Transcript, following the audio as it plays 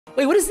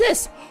Wait, what is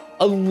this?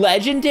 A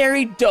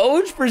legendary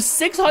Doge for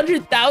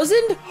 600,000?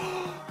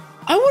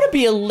 I want to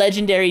be a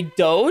legendary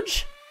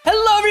Doge.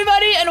 Hello,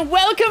 everybody, and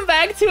welcome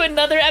back to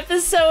another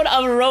episode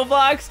of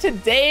Roblox.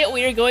 Today,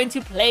 we are going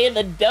to play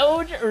the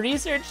Doge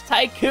Research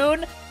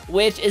Tycoon,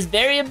 which is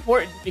very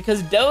important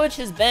because Doge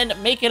has been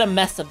making a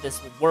mess of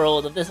this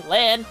world, of this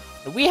land.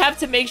 And we have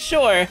to make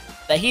sure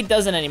that he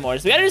doesn't anymore.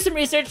 So we gotta do some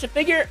research to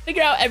figure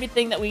out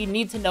everything that we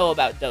need to know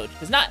about Doge,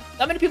 because not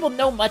many people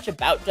know much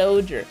about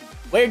Doge or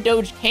where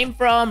Doge came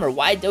from or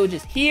why Doge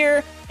is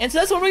here. And so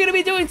that's what we're gonna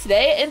be doing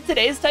today in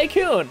today's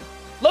Tycoon.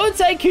 Load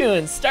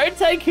Tycoon, start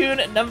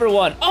Tycoon number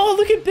 1. Oh,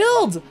 look at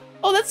build.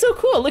 Oh, that's so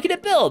cool. Look at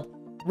it build.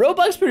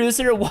 Robux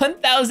producer,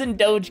 1,000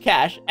 Doge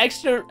cash.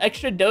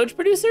 Extra Doge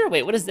producer?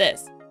 Wait, what is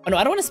this? Oh no,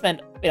 I don't want to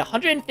spend, wait,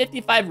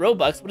 155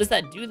 Robux. What does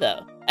that do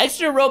though?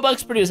 Extra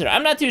Robux producer.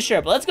 I'm not too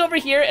sure, but let's go over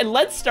here and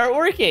let's start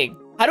working.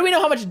 How do we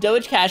know how much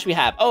Doge cash we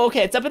have? Oh,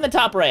 okay, it's up in the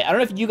top right. I don't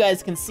know if you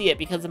guys can see it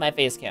because of my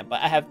face cam,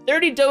 but I have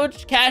 30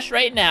 Doge cash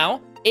right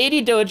now,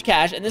 80 Doge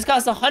cash, and this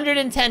costs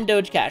 110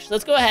 Doge cash. So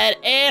let's go ahead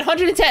and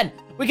 110.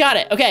 We got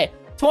it. Okay,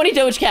 20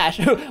 Doge cash.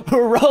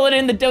 We're rolling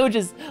in the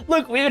Doges.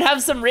 Look, we would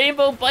have some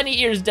rainbow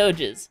bunny ears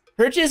Doges.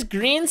 Purchase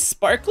green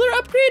sparkler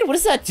upgrade? What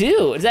does that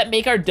do? Does that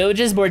make our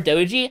Doges more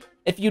Dogy?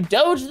 If you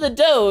Doge the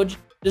Doge,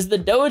 does the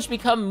Doge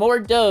become more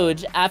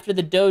Doge after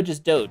the Doge is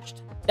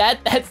Doged?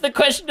 That's the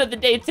question of the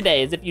day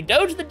today, is if you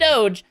Doge the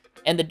Doge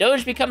and the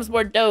Doge becomes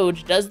more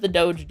Doge, does the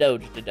Doge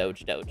Doge the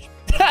Doge Doge?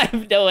 I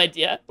have no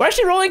idea. We're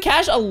actually rolling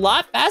cash a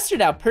lot faster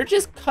now.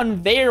 Purchase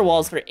conveyor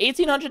walls for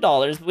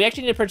 $1,800. We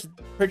actually need to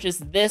purchase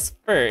this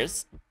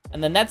first.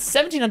 And then that's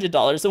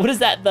 $1,700. So what is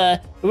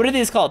that? What are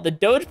these called? The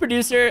Doge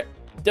producer,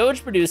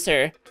 Doge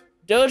producer,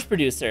 Doge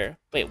producer.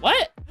 Wait,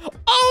 what?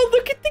 Oh,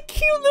 look at the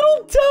cute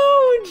little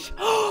Doge.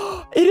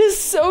 It is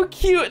so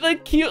cute. The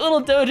cute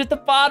little Doge at the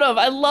bottom.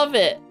 I love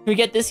it. Can we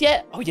get this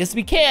yet? Oh, yes,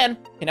 we can.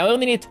 Okay, now we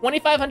only need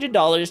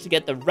 $2,500 to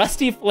get the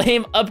Rusty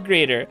Flame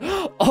Upgrader.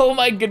 Oh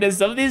my goodness,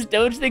 some of these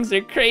Doge things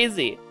are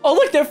crazy. Oh,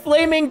 look, they're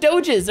flaming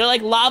Doges. They're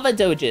like lava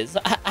Doges.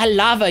 I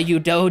lava you,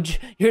 Doge.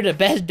 You're the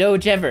best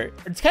Doge ever.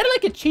 It's kind of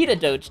like a cheetah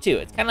Doge, too.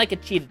 It's kind of like a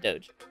cheetah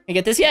Doge. Can we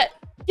get this yet?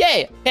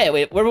 Yay. Okay,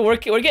 wait, we're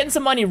getting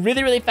some money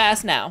really, really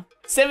fast now.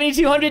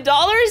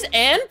 $7,200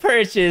 and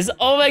purchase.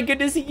 Oh my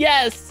goodness,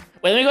 yes.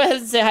 Wait, let me go ahead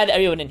and say hi to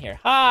everyone in here.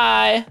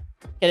 Hi. Okay,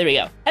 there we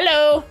go.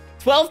 Hello.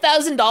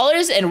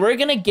 $12,000 and we're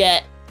gonna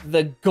get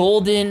the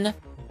golden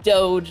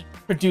Doge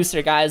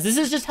producer, guys. This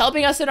is just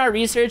helping us in our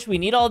research. We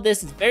need all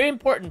this. It's very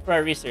important for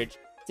our research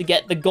to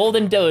get the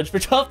golden Doge for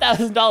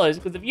 $12,000,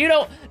 because if you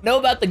don't know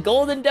about the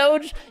golden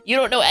Doge, you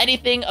don't know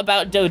anything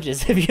about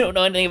Doges. If you don't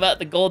know anything about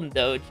the golden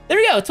Doge. There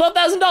we go,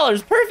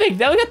 $12,000, perfect.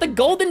 Now we got the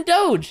golden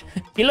Doge.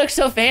 He looks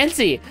so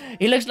fancy.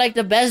 He looks like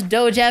the best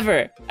Doge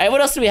ever. All right,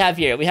 what else do we have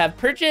here? We have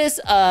purchase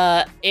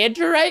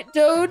Android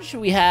Doge.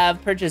 We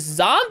have purchase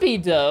zombie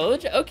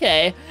Doge.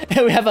 Okay,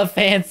 and we have a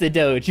fancy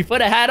Doge. You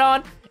put a hat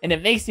on and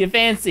it makes you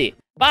fancy.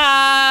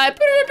 Bye.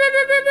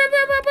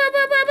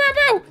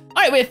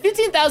 All right, we have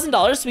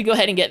 $15,000, so we go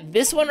ahead and get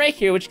this one right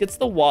here, which gets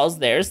the walls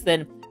there. So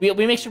then we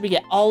make sure we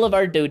get all of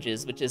our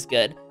Doges, which is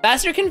good.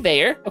 Faster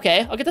conveyor.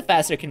 Okay, I'll get the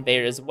faster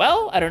conveyor as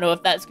well. I don't know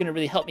if that's gonna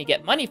really help me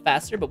get money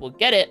faster, but we'll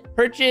get it.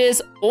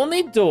 Purchase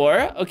only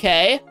door.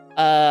 Okay,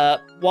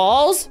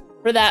 walls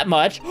for that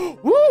much.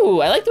 Woo,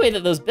 I like the way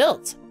that those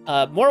built.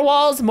 More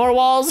walls, more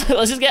walls.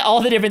 Let's just get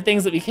all the different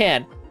things that we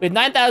can. We have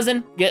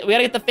 9,000. We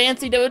gotta get the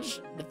fancy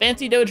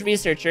Doge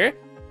researcher.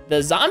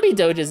 The zombie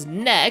Doge is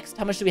next.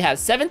 How much do we have?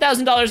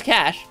 $7,000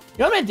 cash. You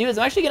know what I'm gonna do is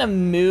I'm actually gonna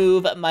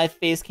move my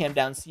face cam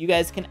down so you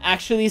guys can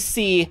actually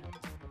see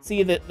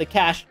the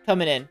cash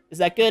coming in. Is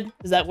that good?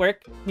 Does that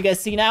work? You guys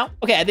see now?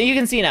 Okay, I think you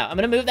can see now. I'm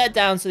gonna move that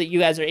down so that you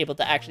guys are able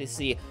to actually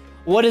see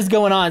what is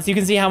going on, so you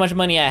can see how much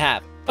money I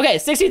have. Okay,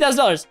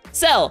 $60,000.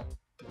 Sell.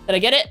 Did I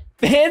get it?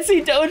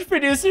 Fancy Doge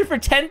producer for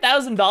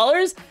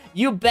 $10,000?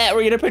 You bet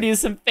we're gonna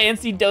produce some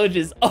fancy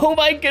Doges. Oh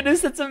my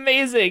goodness, that's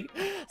amazing.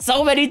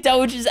 So many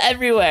Doges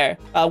everywhere.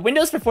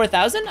 Windows for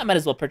 4,000? I might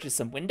as well purchase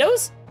some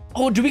windows.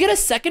 Oh, do we get a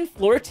second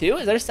floor too?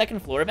 Is there a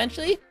second floor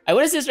eventually? All right,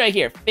 what is this right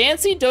here?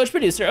 Fancy Doge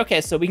producer. Okay,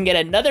 so we can get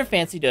another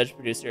fancy Doge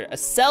producer. A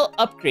cell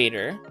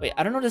upgrader. Wait,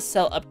 I don't know what a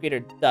cell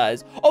upgrader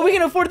does. Oh, we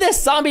can afford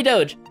this, zombie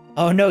Doge.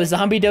 Oh no,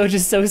 zombie Doge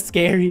is so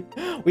scary.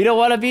 We don't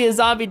wanna be a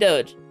zombie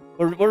Doge.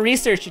 We're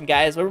researching,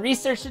 guys. We're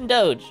researching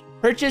Doge.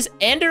 Purchase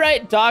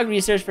Android dog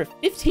research for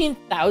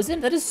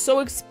 15,000? That is so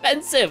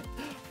expensive.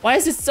 Why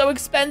is it so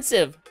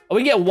expensive? Oh,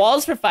 we can get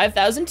walls for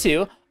 5,000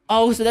 too.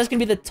 Oh, so that's gonna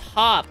be the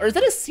top. Or is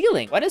that a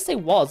ceiling? Why did it say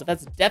walls if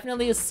that's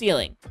definitely a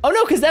ceiling? Oh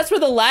no, because that's where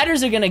the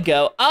ladders are gonna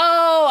go.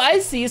 Oh, I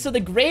see. So the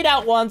grayed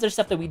out ones are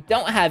stuff that we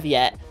don't have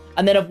yet.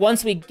 And then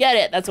once we get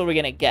it, that's what we're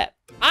gonna get.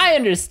 I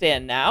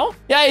understand now.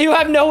 Yeah, you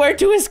have nowhere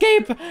to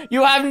escape.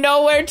 You have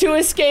nowhere to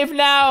escape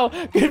now.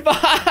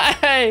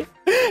 Goodbye.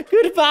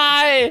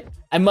 Goodbye.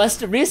 I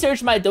must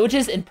research my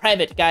Doges in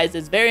private, guys.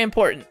 It's very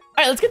important. All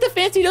right, let's get the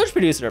fancy Doge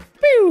producer.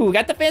 Pew!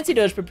 Got the fancy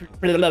Doge producer.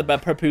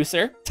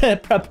 Producer.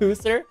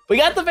 We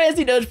got the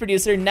fancy Doge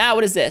producer. Now,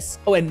 what is this?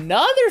 Oh,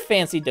 another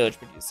fancy Doge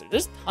producer.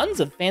 There's tons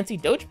of fancy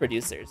Doge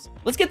producers.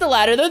 Let's get the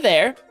ladder. They're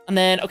there. And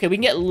then, okay, we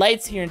can get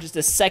lights here in just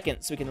a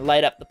second so we can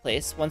light up the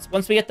place.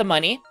 Once we get the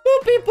money.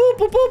 Boop, beep, boop,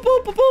 boop, boop,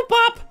 boop, boop, boop,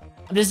 pop.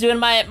 I'm just doing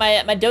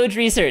my Doge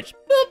research.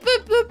 Boop,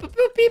 boop, boop, boop,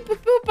 boop, beep, boop,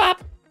 boop,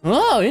 pop.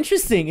 Oh,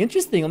 interesting.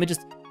 Let me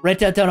just write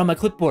that down on my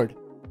clipboard.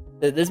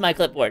 This is my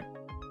clipboard.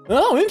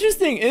 Oh,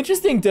 interesting.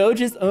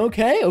 Doges.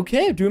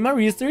 Okay. Doing my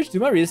research.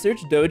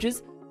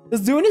 Doges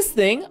is doing his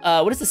thing.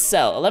 What is a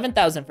cell?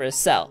 11,000 for a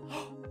cell.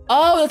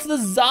 Oh, that's the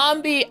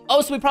zombie.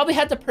 Oh, so we probably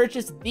had to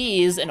purchase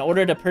these in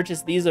order to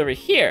purchase these over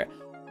here.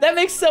 That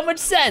makes so much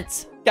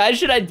sense. Guys,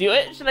 should I do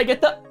it? Should I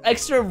get the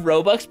extra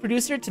Robux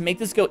producer to make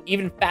this go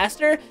even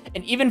faster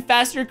and even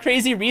faster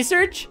crazy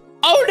research?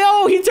 Oh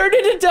no, he turned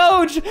into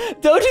Doge.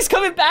 Doge is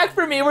coming back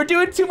for me. We're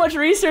doing too much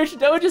research.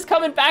 Doge is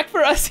coming back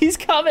for us. He's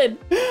coming.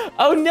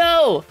 Oh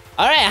no.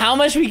 All right, how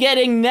much are we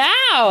getting now?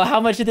 How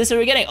much of this are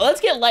we getting? Oh,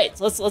 let's get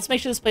lights. Let's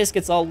make sure this place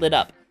gets all lit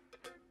up.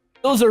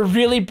 Those are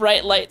really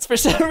bright lights. For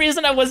some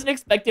reason, I wasn't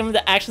expecting them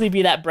to actually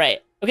be that bright.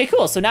 Okay,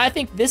 cool. So now I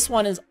think this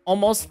one is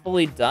almost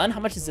fully done. How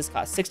much does this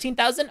cost?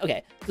 16,000?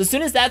 Okay, so as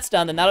soon as that's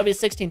done, then that'll be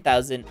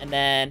 16,000. And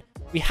then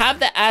we have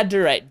the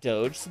Adderite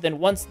Doge. So then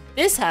once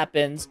this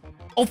happens,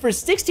 oh, for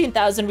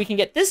 16,000, we can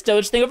get this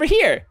Doge thing over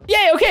here.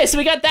 Yay, okay, so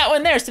we got that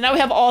one there. So now we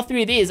have all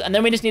three of these, and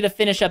then we just need to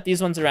finish up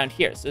these ones around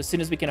here. So as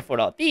soon as we can afford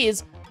all of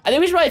these, I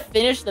think we should probably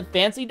finish the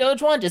fancy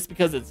Doge one just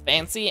because it's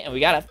fancy, and we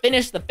gotta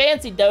finish the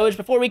fancy Doge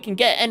before we can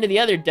get into the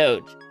other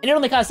Doge. And it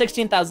only costs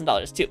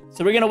 $16,000 too,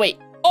 so we're gonna wait.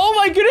 Oh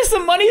my goodness, the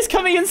money's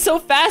coming in so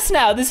fast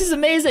now. This is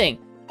amazing.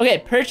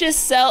 Okay, purchase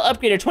cell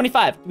upgrader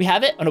 25. Do we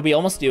have it? Oh no, we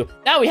almost do.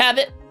 Now we have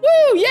it.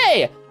 Woo,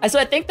 yay! So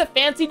I think the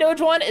fancy Doge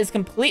one is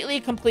completely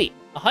complete.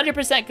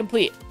 100%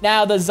 complete.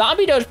 Now, the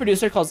zombie Doge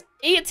producer costs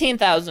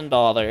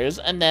 $18,000,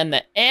 and then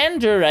the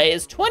Andorite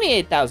is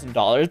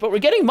 $28,000, but we're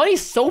getting money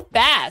so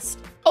fast.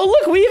 Oh,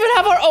 look, we even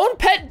have our own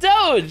pet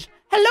Doge.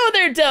 Hello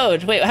there,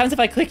 Doge. Wait, what happens if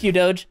I click you,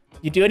 Doge?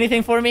 You do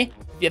anything for me?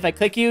 If I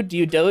click you, do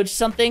you Doge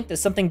something? Does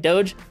something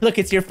Doge? Look,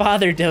 it's your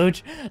father,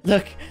 Doge.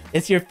 Look,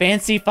 it's your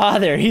fancy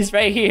father. He's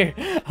right here.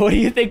 What do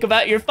you think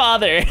about your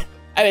father?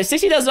 All right,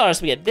 $60,000.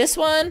 So we get this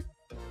one,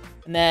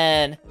 and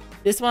then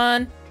this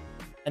one,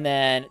 and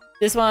then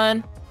this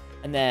one,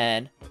 and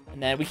then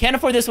we can't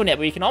afford this one yet,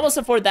 but we can almost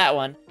afford that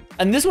one.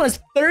 And this one is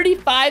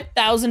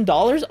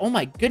 $35,000. Oh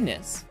my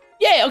goodness.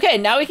 Yay, okay,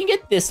 now we can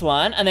get this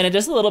one, and then in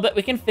just a little bit,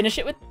 we can finish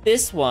it with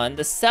this one,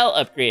 the cell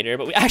upgrader,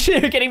 but we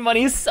actually are getting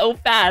money so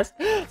fast,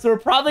 so we're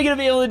probably gonna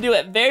be able to do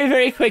it very,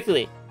 very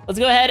quickly. Let's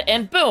go ahead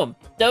and boom,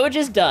 Doge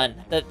is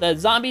done. The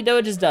zombie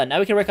Doge is done.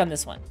 Now we can work on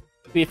this one.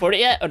 Can we afford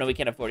it yet? Oh no, we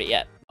can't afford it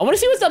yet. I wanna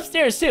see what's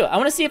upstairs too. I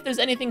wanna see if there's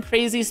anything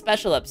crazy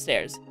special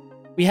upstairs.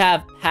 We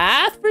have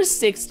path for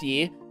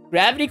 60,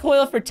 gravity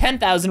coil for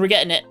 10,000. We're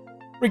getting it.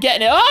 We're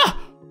getting it. Ah!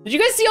 Did you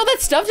guys see all that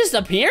stuff just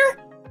appear?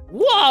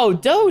 Whoa,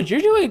 Doge,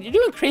 you're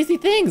doing crazy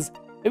things.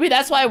 Maybe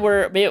that's why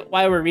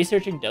we're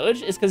researching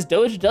Doge, is because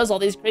Doge does all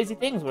these crazy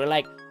things. We're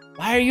like,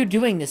 why are you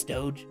doing this,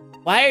 Doge?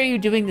 Why are you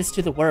doing this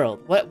to the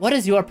world? What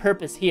is your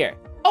purpose here?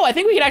 Oh, I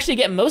think we can actually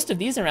get most of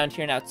these around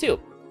here now too.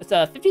 It's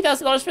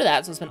 $50,000 for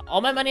that, so I'll spend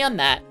all my money on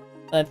that.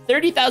 And then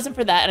 30,000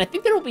 for that, and I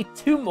think there will be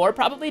 2 more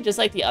probably, just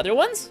like the other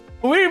ones.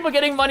 We're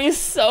getting money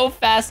so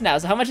fast now.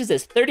 So how much is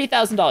this?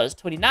 $30,000,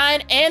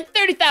 29, and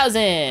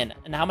 30,000.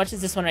 And how much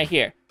is this one right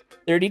here?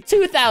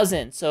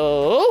 32,000.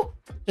 So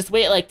just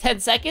wait like 10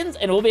 seconds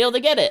and we'll be able to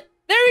get it.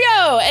 There we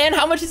go. And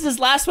how much is this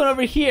last one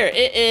over here?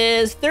 It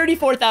is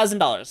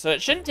 $34,000. So it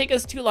shouldn't take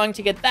us too long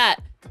to get that.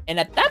 And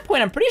at that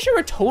point, I'm pretty sure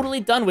we're totally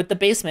done with the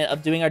basement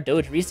of doing our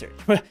Doge research.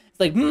 It's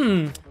like,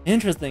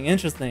 interesting.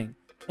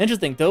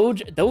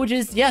 Doge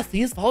is, yes,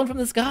 he is falling from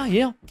the sky.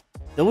 Yeah.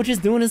 Doge is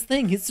doing his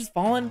thing. He's just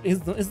falling. He's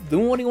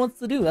doing what he wants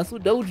to do. That's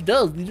what Doge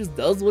does. He just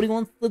does what he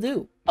wants to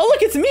do. Oh,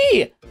 look, it's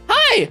me.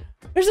 Hi.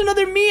 There's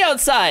another me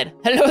outside.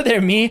 Hello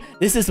there, me.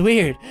 This is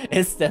weird.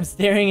 I'm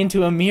staring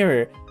into a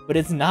mirror, but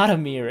it's not a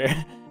mirror.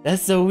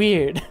 That's so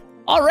weird.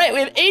 All right, we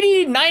have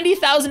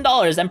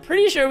 $90,000. I'm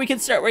pretty sure we can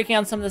start working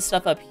on some of this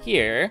stuff up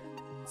here.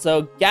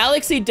 So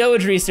Galaxy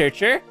Doge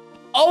Researcher.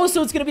 Oh,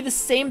 so it's gonna be the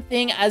same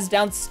thing as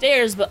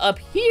downstairs, but up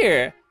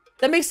here.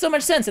 That makes so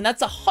much sense, and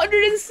that's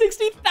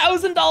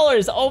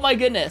 $160,000. Oh my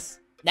goodness.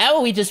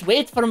 Now we just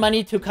wait for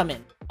money to come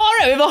in. All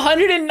right, we have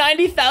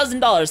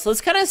 $190,000. So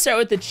let's kind of start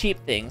with the cheap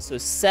things. So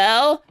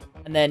sell,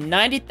 and then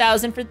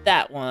 90,000 for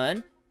that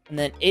one, and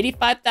then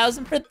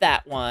 85,000 for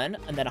that one,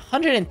 and then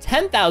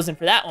 110,000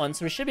 for that one.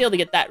 So we should be able to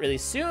get that really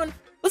soon.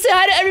 Let's say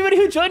hi to everybody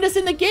who joined us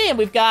in the game.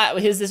 We've got,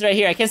 who's this right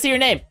here? I can't see your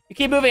name. You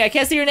keep moving, I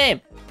can't see your name.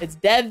 It's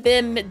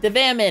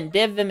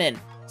Devamin.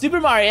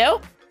 Super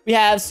Mario. We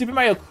have Super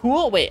Mario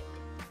Cool. Wait.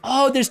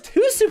 Oh, there's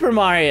 2 Super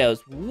Marios.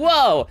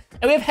 Whoa.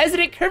 And we have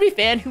Hesitant Kirby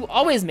fan who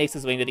always makes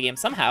his way into the game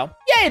somehow.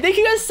 Yay, thank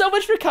you guys so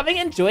much for coming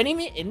and joining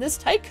me in this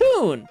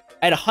Tycoon.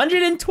 I had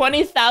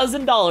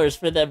 $120,000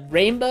 for the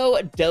Rainbow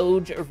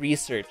Doge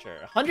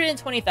Researcher.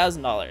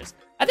 $120,000.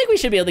 I think we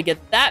should be able to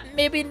get that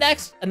maybe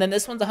next. And then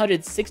this one's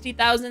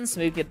 160,000, so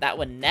maybe we get that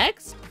one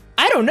next.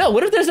 I don't know.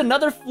 What if there's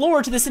another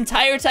floor to this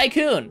entire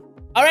Tycoon?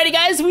 Alrighty,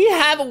 guys, we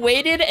have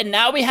waited, and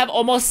now we have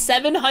almost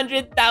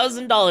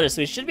 $700,000.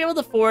 So we should be able to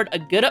afford a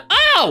good...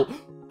 Ow!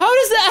 How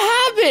does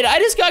that happen? I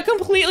just got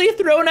completely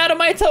thrown out of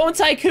my own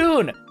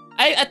Tycoon.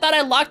 I thought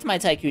I locked my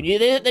Tycoon.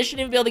 They shouldn't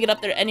even be able to get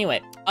up there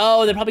anyway.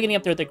 Oh, they're probably getting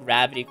up there with the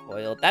gravity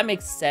coil. That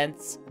makes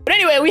sense. But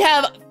anyway, we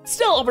have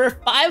still over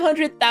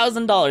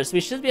 $500,000. So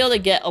we should be able to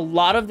get a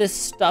lot of this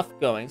stuff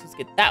going. So let's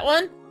get that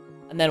one.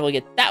 And then we'll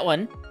get that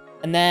one.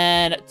 And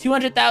then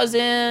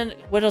 200,000.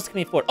 What else can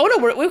we afford? Oh,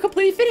 no, we've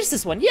completely finished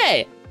this one.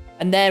 Yay.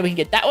 And then we can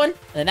get that one.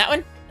 And then that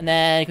one. And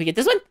then can we get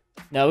this one?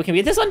 No, can we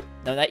get this one?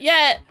 No, not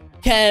yet.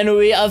 Can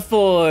we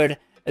afford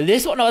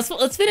this one? No,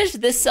 let's finish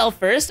this cell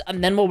first,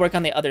 and then we'll work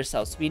on the other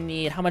cells. So we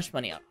need how much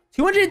money?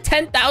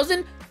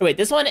 210,000? Oh, wait,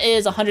 this one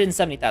is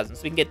 170,000.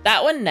 So we can get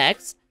that one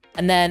next.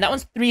 And then that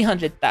one's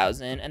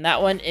 300,000. And that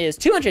one is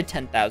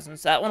 210,000.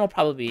 So that one will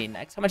probably be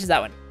next. How much is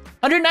that one?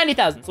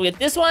 190,000. So we'll get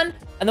this one,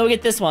 and then we'll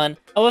get this one,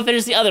 and we'll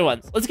finish the other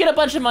ones. Let's get a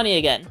bunch of money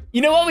again.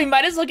 You know what? We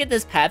might as well get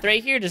this path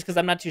right here, just because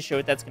I'm not too sure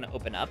what that's going to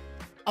open up.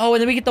 Oh,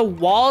 and then we get the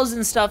walls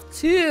and stuff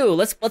too.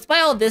 Let's buy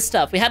all this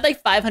stuff. We had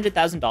like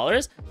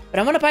 $500,000, but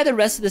I want to buy the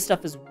rest of this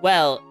stuff as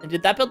well. And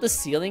did that build the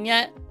ceiling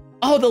yet?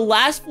 Oh, the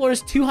last floor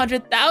is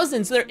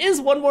 200,000. So there is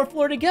one more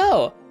floor to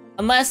go.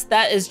 Unless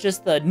that is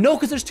just the... No,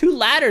 because there's 2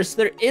 ladders. So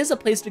there is a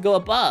place to go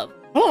above.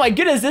 Oh my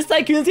goodness, this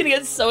Tycoon's gonna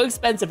get so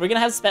expensive. We're gonna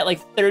have spent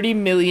like $30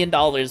 million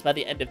by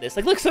the end of this.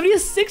 Like, look, somebody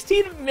has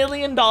 $16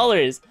 million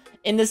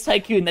in this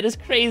Tycoon. That is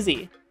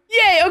crazy.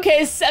 Yay,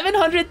 okay,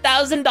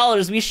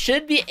 $700,000. We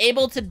should be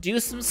able to do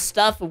some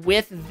stuff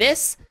with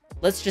this.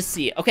 Let's just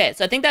see. Okay,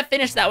 so I think that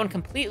finished that one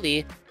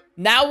completely.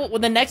 Now,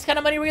 the next kind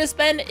of money we're gonna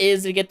spend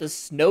is to get the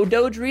Snow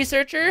Doge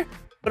Researcher.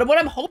 But what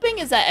I'm hoping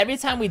is that every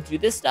time we do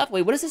this stuff...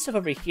 Wait, what is this stuff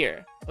over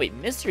here? Wait,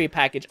 mystery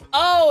package.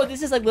 Oh,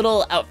 this is like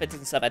little outfits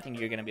and stuff I think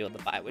you're gonna be able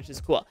to buy, which is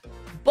cool.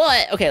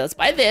 But, okay, let's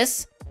buy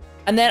this.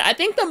 And then I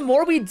think the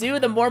more we do,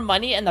 the more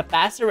money and the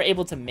faster we're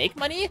able to make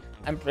money.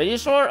 I'm pretty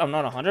sure. I'm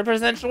not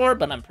 100% sure,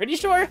 but I'm pretty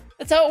sure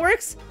that's how it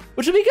works,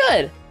 which will be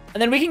good.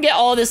 And then we can get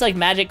all this like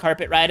magic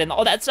carpet ride and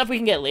all that stuff we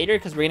can get later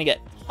because we're going to get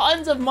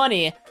tons of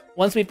money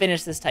once we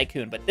finish this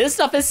Tycoon. But this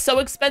stuff is so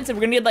expensive.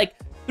 We're going to need like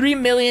 $3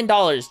 million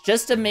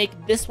just to make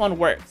this one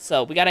work.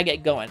 So we got to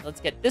get going. Let's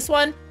get this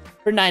one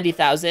for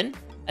 90,000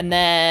 and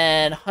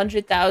then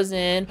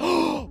 100,000.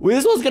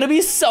 This one's going to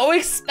be so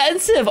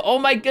expensive. Oh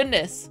my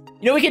goodness.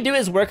 You know what we can do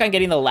is work on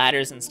getting the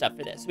ladders and stuff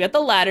for this. We got the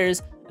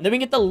ladders, and then we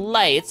get the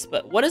lights,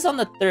 but what is on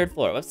the 3rd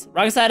floor? Whoops,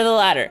 wrong side of the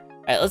ladder.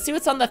 All right, let's see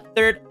what's on the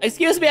 3rd.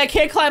 Excuse me, I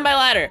can't climb my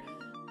ladder.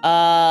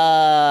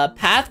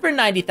 Path for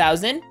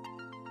 90,000,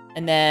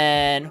 and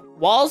then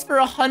walls for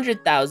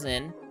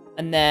 100,000,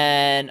 and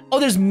then,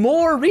 oh, there's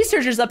more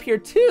researchers up here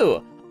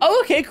too. Oh,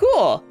 okay,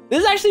 cool.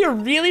 This is actually a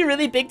really,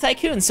 really big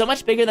Tycoon, so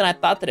much bigger than I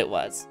thought that it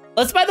was.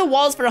 Let's buy the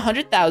walls for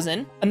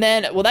 100,000, and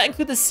then will that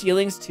include the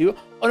ceilings too?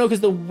 Oh no, because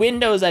the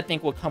windows I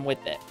think will come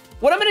with it.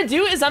 What I'm gonna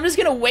do is I'm just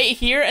gonna wait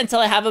here until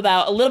I have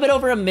about a little bit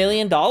over $1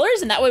 million,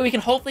 and that way we can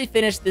hopefully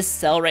finish this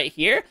cell right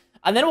here.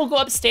 And then we'll go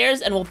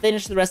upstairs and we'll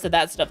finish the rest of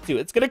that stuff too.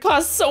 It's gonna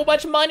cost so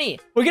much money.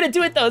 We're gonna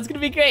do it though, it's gonna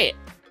be great.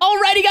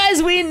 Alrighty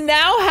guys, we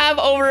now have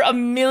over $1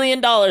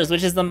 million,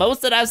 which is the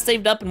most that I've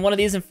saved up in one of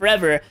these in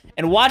forever.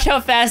 And watch how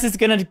fast it's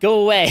gonna go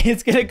away.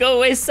 It's gonna go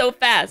away so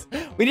fast.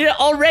 We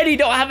already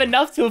don't have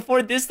enough to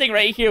afford this thing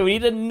right here. We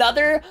need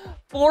another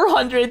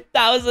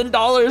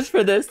 $400,000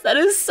 for this. That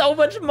is so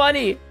much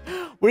money.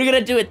 We're gonna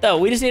do it though.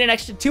 We just need an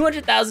extra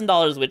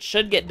 $200,000, which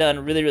should get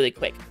done really, really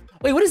quick.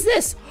 Wait, what is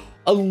this?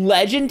 A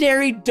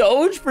legendary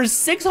Doge for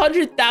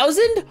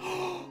 600,000?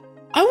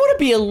 I wanna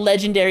be a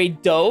legendary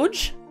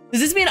Doge. Does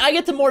this mean I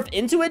get to morph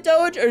into a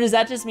Doge, or does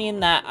that just mean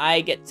that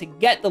I get to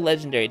get the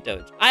legendary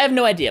Doge? I have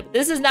no idea, but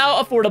this is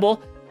now affordable.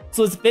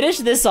 So let's finish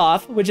this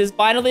off, which is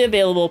finally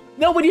available.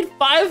 No, we need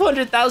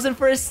 500,000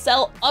 for a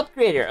cell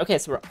upgrader. Okay,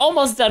 so we're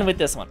almost done with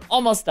this one,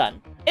 almost done.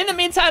 In the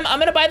meantime, I'm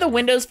gonna buy the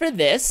windows for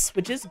this,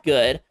 which is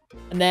good.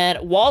 And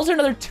then walls are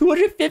another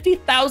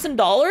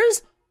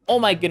 $250,000. Oh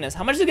my goodness,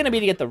 how much is it gonna be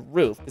to get the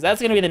roof? Because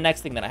that's gonna be the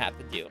next thing that I have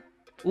to do.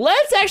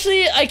 Let's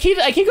actually, I keep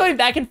going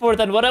back and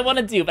forth on what I want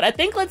to do, but I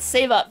think let's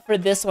save up for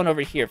this one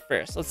over here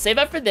first. Let's save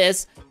up for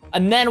this,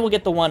 and then we'll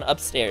get the one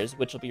upstairs,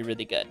 which will be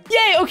really good.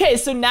 Yay, okay,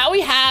 so now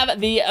we have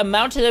the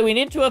amount that we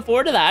need to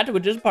afford that,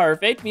 which is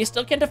perfect. We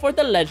still can't afford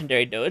the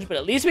legendary Doge, but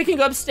at least we can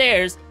go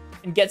upstairs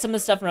and get some of the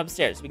stuff from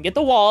upstairs. We can get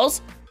the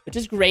walls, which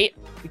is great.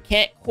 We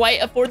can't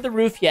quite afford the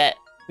roof yet.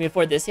 Can we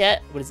afford this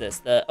yet? What is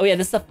this? Oh yeah,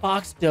 this is the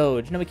Fox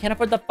Doge. No, we can't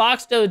afford the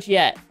Fox Doge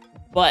yet.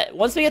 But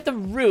once we get the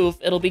roof,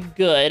 it'll be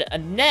good.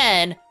 And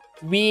then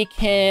we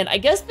can, I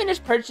guess,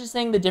 finish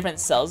purchasing the different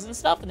cells and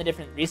stuff and the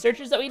different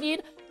researchers that we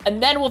need.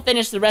 And then we'll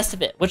finish the rest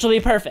of it, which will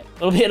be perfect.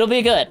 It'll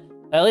be good.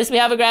 But at least we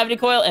have a gravity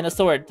coil and a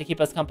sword to keep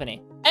us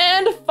company.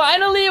 And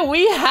finally,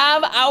 we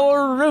have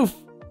our roof.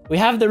 We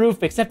have the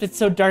roof, except it's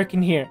so dark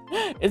in here.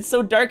 It's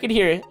so dark in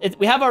here.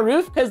 We have our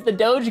roof because the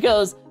Doge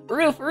goes,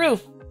 roof,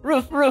 roof,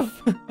 roof,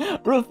 roof,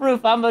 roof,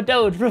 roof. I'm a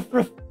Doge, roof,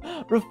 roof,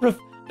 roof, roof.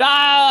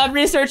 Ah, I'm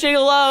researching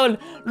alone.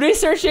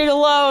 Researching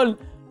alone.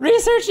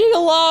 Researching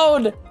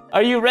alone.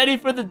 Are you ready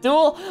for the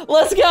duel?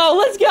 Let's go.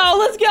 Let's go.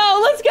 Let's go.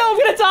 Let's go. I'm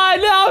gonna die.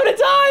 No, I'm gonna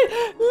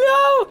die.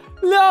 No.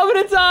 No, I'm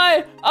gonna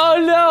die.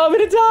 Oh no, I'm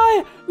gonna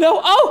die.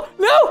 No. Oh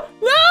no.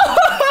 No.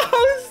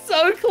 I'm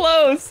so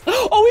close.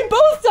 Oh, we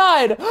both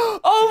died.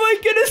 Oh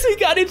my goodness, we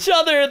got each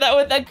other.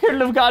 That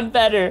couldn't have gone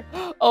better.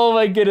 Oh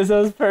my goodness, that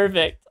was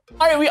perfect.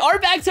 All right, we are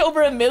back to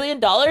over $1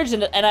 million,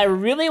 and I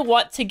really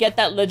want to get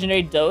that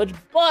legendary Doge,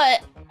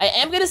 but I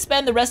am gonna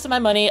spend the rest of my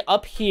money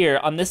up here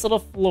on this little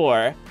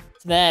floor.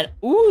 So then,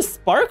 ooh,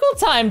 Sparkle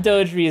Time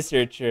Doge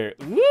Researcher.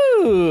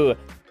 Ooh,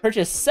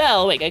 purchase,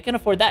 sell. Wait, I can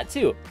afford that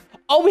too.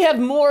 Oh, we have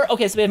more.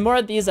 Okay, so we have more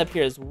of these up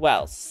here as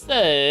well.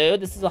 So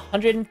this is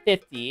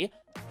 150.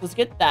 Let's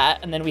get that.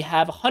 And then we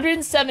have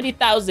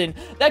 170,000.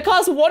 That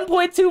costs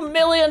 $1.2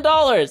 million.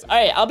 All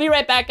right, I'll be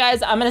right back,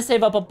 guys. I'm gonna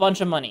save up a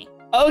bunch of money.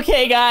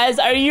 Okay, guys,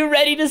 are you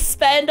ready to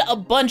spend a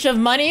bunch of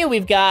money?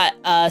 We've got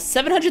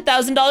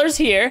 $700,000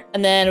 here,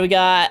 and then we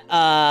got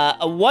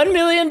a $1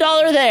 million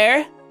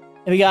there,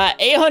 and we got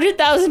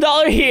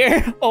 $800,000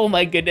 here. Oh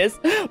my goodness,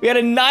 we got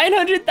a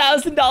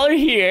 $900,000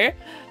 here,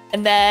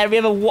 and then we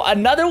have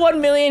another 1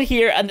 million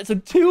here, and so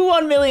two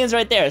 1 millions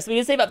right there. So we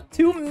can save up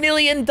 $2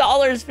 million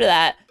for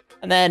that.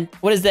 And then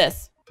what is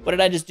this? What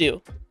did I just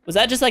do? Was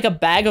that just like a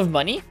bag of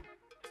money?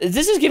 Is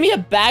this just give me a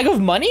bag of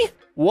money?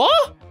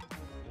 What?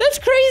 That's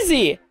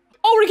crazy.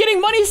 Oh, we're getting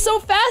money so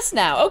fast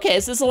now. Okay,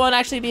 so this won't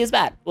actually be as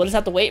bad. We'll just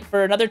have to wait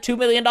for another $2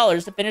 million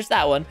to finish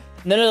that one.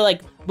 And then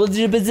like, we'll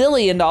do $1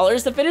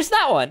 bazillion to finish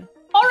that one.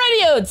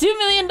 Alrighty, $2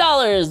 million,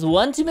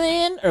 1 2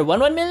 million, or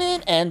 1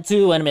 million, and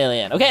 2 1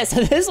 million. Okay,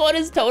 so this one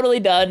is totally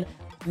done.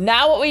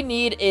 Now what we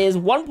need is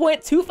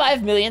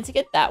 1.25 million to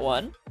get that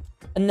one.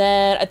 And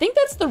then I think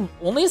that's the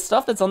only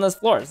stuff that's on this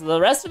floor. So the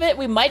rest of it,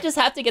 we might just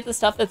have to get the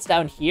stuff that's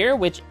down here,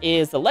 which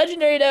is the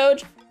legendary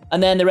Doge.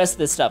 And then the rest of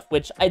this stuff,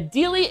 which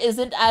ideally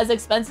isn't as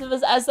expensive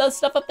as that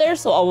stuff up there.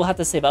 So all we'll have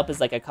to save up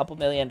is like a couple $1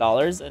 million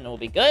and it will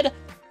be good,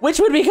 which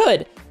would be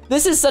good.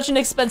 This is such an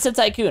expensive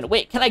Tycoon.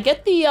 Wait, can I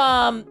get the,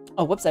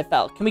 oh, whoops, I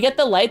fell. Can we get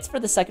the lights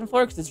for the second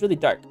floor? Because it's really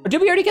dark. Or did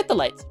we already get the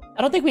lights?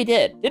 I don't think we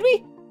did. Did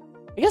we?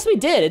 I guess we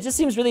did. It just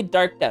seems really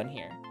dark down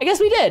here. I guess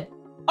we did.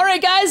 All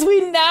right, guys,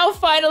 we now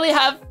finally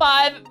have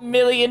 $5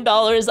 million.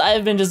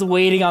 I've been just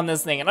waiting on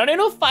this thing. And I don't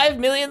know if 5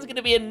 million is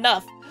gonna be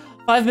enough.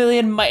 5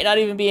 million might not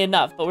even be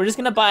enough, but we're just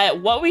gonna buy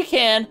what we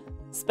can,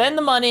 spend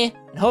the money,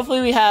 and hopefully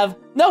we have,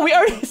 no, we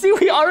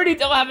already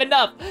don't have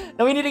enough.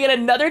 Now we need to get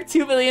another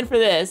 2 million for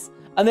this,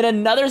 and then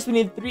another, so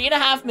we need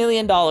 $3.5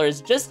 million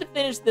just to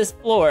finish this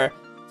floor.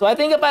 So I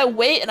think if I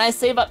wait and I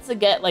save up to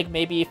get like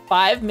maybe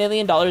 $5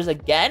 million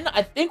again,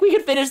 I think we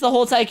could finish the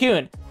whole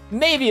Tycoon.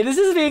 Maybe. This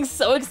is being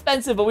so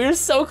expensive, but we were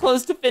so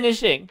close to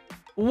finishing.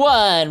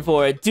 One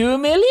for 2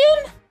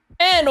 million,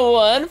 and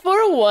one for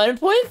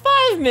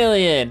 1.5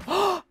 million.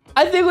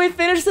 I think we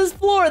finished this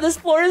floor. This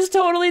floor is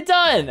totally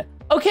done.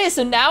 Okay,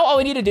 so now all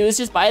we need to do is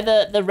just buy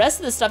the rest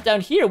of the stuff down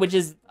here, which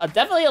is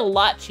definitely a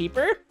lot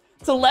cheaper.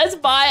 So let's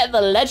buy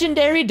the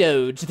legendary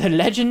Doge. The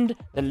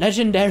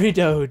legendary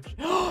Doge.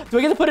 Do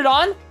I get to put it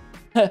on?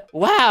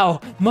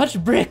 Wow,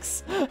 much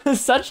bricks,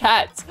 such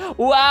hats.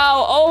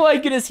 Wow, oh my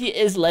goodness, he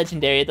is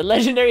legendary. The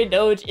legendary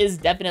Doge is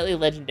definitely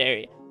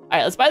legendary. All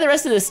right, let's buy the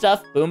rest of this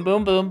stuff. Boom,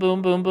 boom, boom,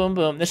 boom, boom, boom,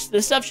 boom. This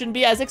stuff shouldn't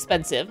be as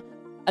expensive.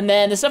 And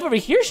then the stuff over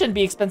here shouldn't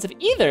be expensive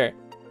either.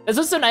 That's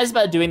what's so nice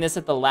about doing this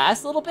at the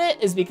last little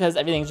bit is because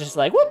everything's just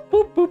like whoop,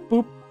 boop, boop,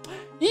 boop.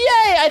 Yay,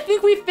 I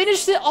think we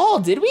finished it all,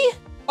 did we?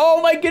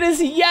 Oh my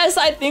goodness, yes,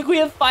 I think we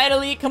have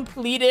finally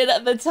completed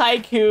the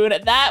Tycoon.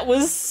 That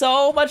was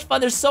so much fun.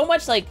 There's so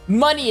much like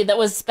money that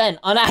was spent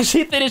on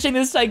actually finishing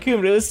this Tycoon,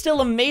 but it was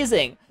still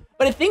amazing.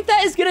 But I think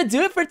that is gonna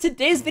do it for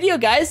today's video,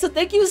 guys. So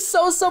thank you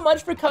so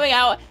much for coming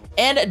out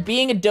and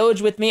being a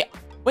Doge with me.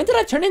 When did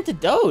I turn into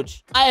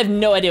Doge? I have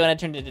no idea when I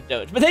turned into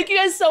Doge, but thank you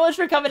guys so much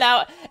for coming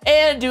out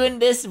and doing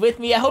this with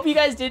me. I hope you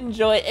guys did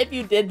enjoy. If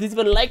you did, please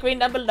put a like rating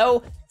down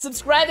below.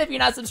 Subscribe if you're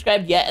not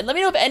subscribed yet, and let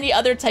me know of any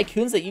other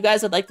Tycoons that you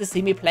guys would like to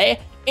see me play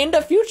in the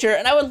future,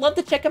 and I would love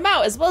to check them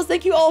out, as well as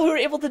thank you all who were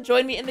able to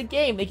join me in the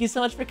game. Thank you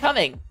so much for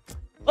coming.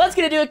 Well, that's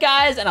gonna do it,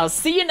 guys, and I'll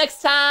see you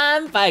next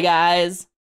time. Bye, guys.